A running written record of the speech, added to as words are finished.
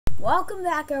Welcome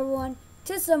back, everyone,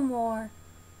 to some more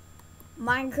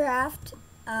Minecraft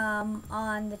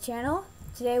on the channel.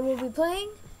 Today we'll be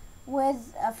playing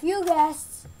with a few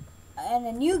guests in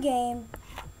a new game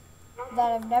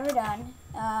that I've never done.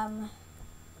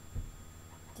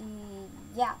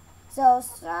 Yeah, so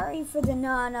sorry for the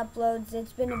non-uploads.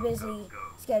 It's been a busy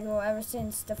schedule ever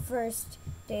since the first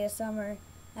day of summer.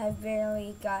 I've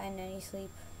barely gotten any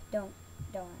sleep. Don't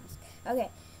ask.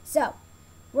 Okay, so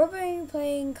we're going to be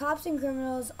playing Cops and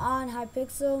Criminals on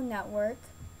Hypixel Network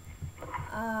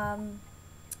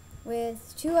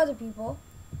with two other people,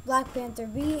 Black Panther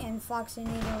B and Fox and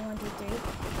Needle 123.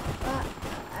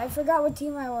 I forgot what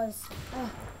team I was.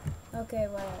 Okay,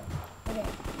 whatever. Okay.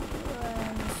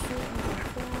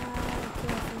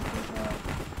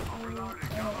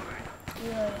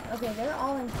 Okay, they're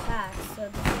all in packs, so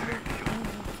this will be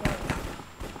easy kills.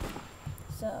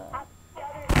 So.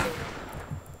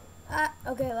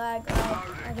 Okay, lag,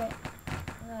 okay,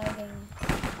 lagging.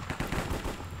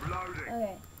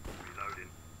 Okay.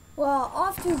 Well,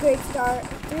 off to a great start.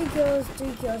 3 kills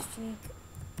streak.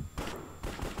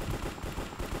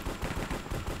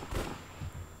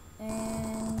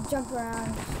 And jump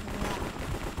around.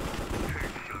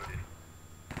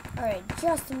 Alright,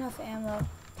 just enough ammo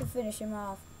to finish him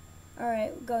off.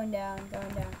 Alright, going down. Finish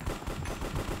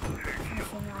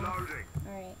him off.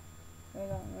 Alright, we're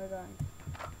going.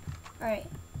 Alright,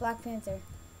 Black Panther.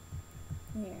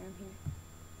 I'm here.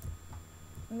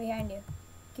 I'm behind you.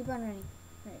 Keep on running.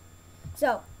 Alright.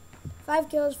 So, 5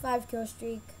 kills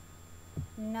streak.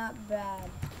 Not bad.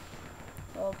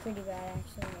 Well, pretty bad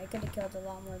actually. I could have killed a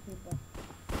lot more people.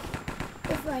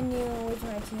 If I knew which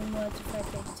my team was, if I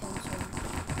paid attention.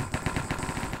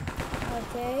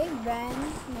 Okay, Ben.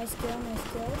 Nice kill.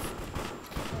 Okay.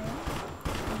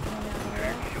 I'm going out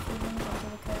here. Shooting into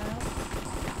the crowd.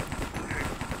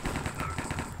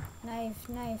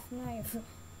 Knife.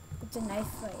 It's a knife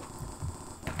fight.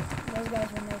 Those guys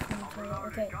were knifing each other.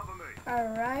 Okay.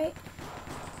 Alright.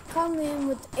 Come in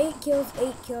with 8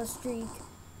 kill streak.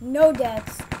 No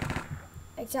deaths.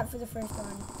 Except for the first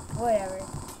one. Whatever.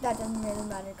 That doesn't really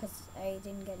matter because I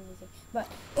didn't get anything. But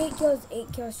 8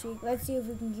 kill streak. Let's see if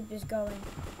we can keep this going.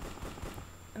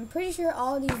 I'm pretty sure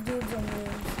all these dudes are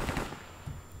noobs.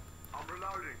 I'm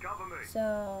reloading. Cover me.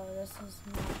 So this is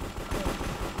not good.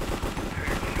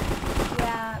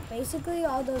 Yeah, basically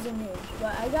all those are noobs,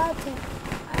 but I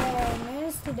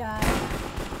managed to die,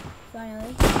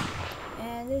 finally,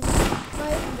 and there's a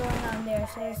fight going on there,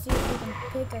 so let's see if we can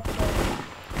pick a kill.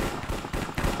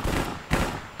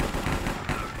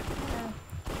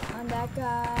 On that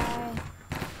guy.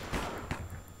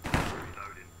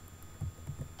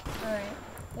 Alright,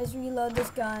 let's reload this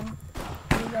gun,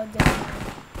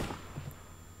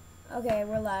 Okay,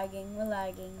 we're lagging,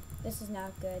 this is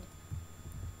not good.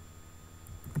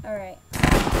 Alright,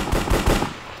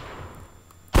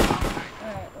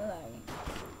 we're lagging.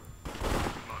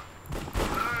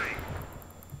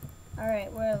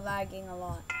 Alright, we're lagging a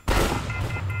lot.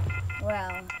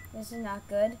 Well, this is not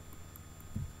good.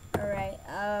 Alright,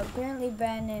 apparently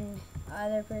Ben and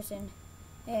other person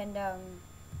and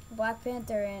Black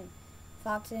Panther and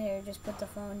Fox in here just put the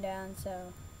phone down,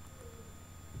 so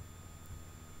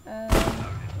we're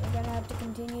gonna have to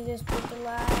continue this with the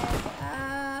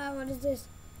lag. What is this?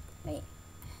 Wait.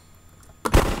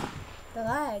 The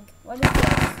lag. What is this?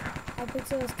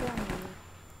 Hypixel is killing me.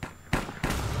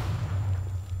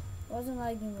 Wasn't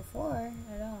lagging before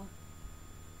at all.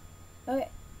 Okay.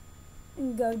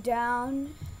 Go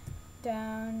down.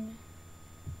 Alright,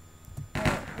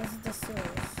 this is the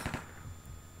sewers.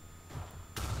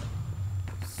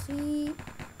 See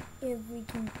if we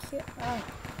can kill. Oh,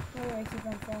 why do I keep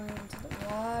on falling into the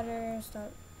water?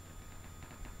 Stop.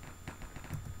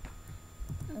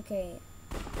 Okay,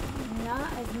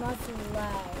 not as much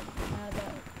lag now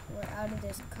that we're out of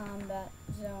this combat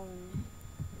zone.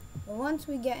 But once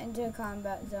we get into a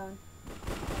combat zone,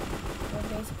 we're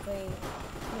basically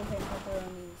flipping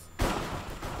pepperonis.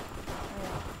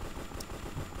 Alright.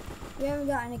 We haven't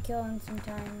gotten a kill in some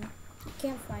time. We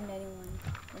can't find anyone.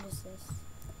 What is this?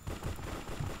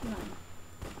 Come on.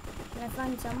 Can I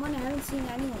find someone? I haven't seen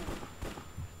anyone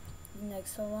in like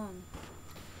so long.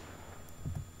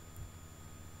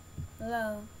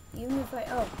 Hello. Even if I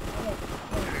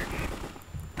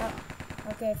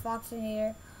okay,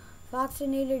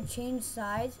 Foxinator changed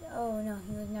sides. Oh no,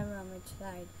 he was never on which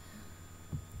side.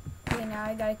 Okay, now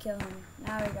I gotta kill him.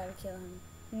 Now I'm gonna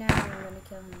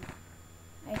kill him.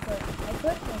 I quit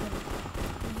with him.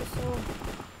 He's just so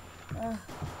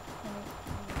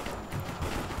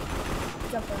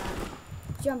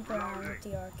jump around with the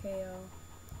RKO.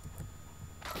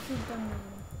 Keep them in.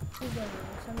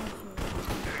 Somebody shoot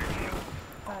him.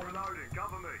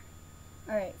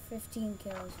 Alright, 15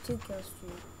 kills, 2 kill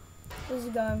streak. This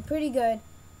is going pretty good.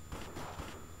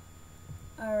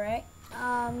 Alright,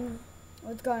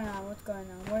 what's going on? What's going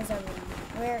on? Where's everyone?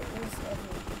 Where is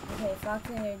everyone? Okay,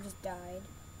 Foxinator just died.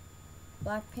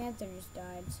 Black Panther just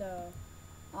died, so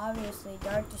obviously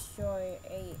Dark Destroyer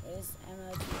 8 is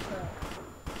MLG kill.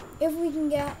 If we can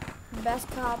get best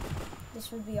cop,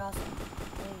 this would be awesome.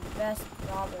 And best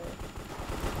robber.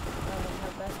 No,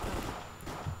 best cop.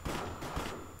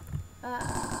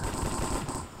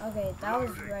 Okay, that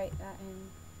was right at him.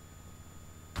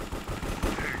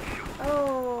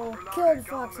 Oh, killed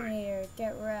Foxinator.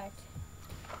 Get wrecked.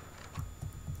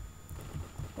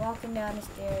 Walking down the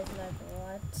stairs like,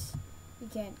 what? You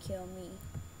can't kill me.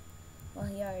 Well,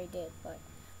 he already did, but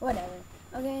whatever.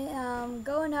 Okay,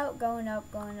 going up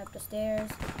the stairs.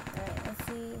 Alright, let's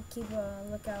see. Keep a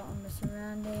lookout on the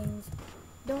surroundings.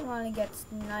 Don't want to get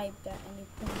sniped at any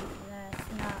point. That's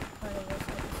not part of this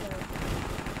episode.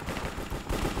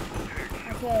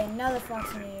 Okay, another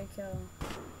Foxinator kill.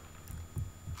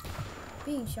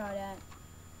 Being shot at.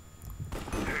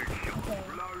 Okay.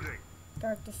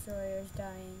 Dark Destroyer is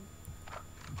dying.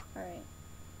 Alright.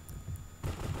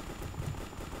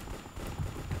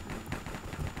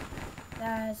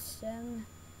 That's them.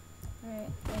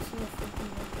 Alright, let's see if we can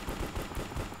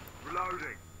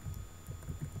Reloading.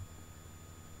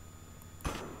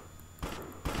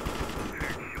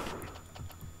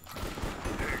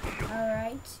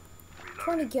 Alright.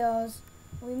 20 kills.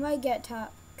 We might get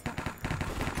top.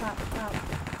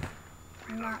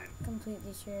 I'm not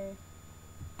completely sure.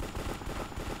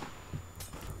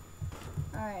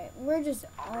 Alright, we're just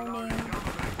owning.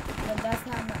 But that's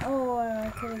not my. Oh, I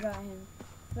could have got him.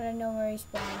 But I know where he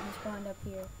spawned. He spawned up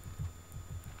here.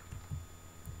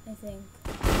 I think.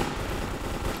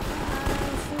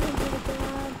 Shoot him to the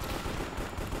ground.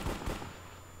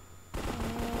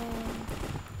 And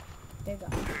they're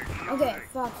gone. Okay,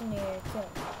 Foxinator kill.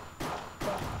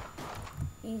 Okay.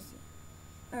 Easy.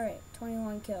 Alright,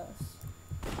 21 kills.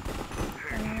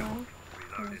 21,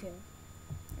 22.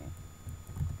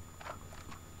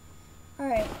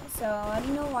 Alright, so I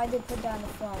don't know why they put down the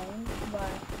phone,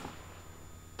 but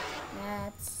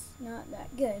that's not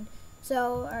that good.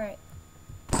 So, alright.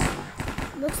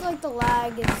 Looks like the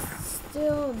lag is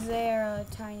still there a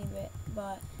tiny bit,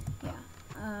 but yeah.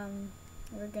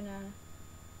 We're gonna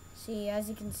see. As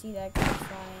you can see, that guy's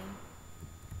flying,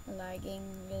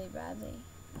 lagging really badly.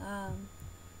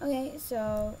 Okay,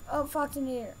 so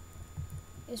Foxinator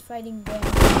is fighting Ben.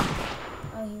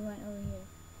 Oh, he went over here.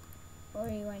 Or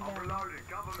he went down.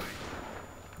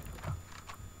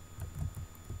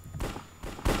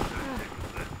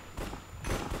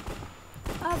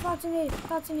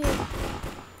 Foxinator.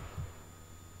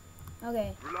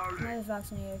 Okay, another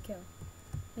Foxinator kill.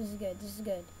 This is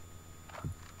good.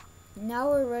 Now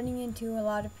we're running into a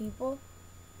lot of people,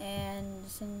 and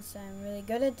since I'm really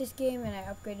good at this game and I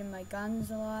upgraded my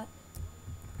guns a lot,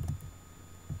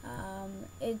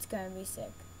 it's gonna be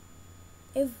sick.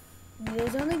 If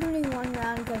there's only gonna be one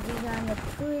round because these rounds are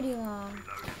pretty long,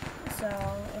 so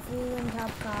if we win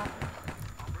top cop,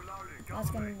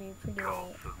 that's gonna be pretty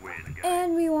late.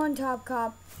 And we won top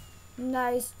cop.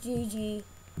 Nice, GG,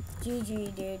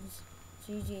 dudes,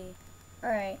 GG.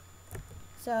 Alright,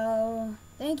 so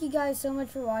thank you guys so much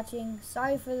for watching.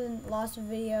 Sorry for the loss of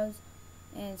videos,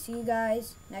 and see you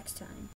guys next time.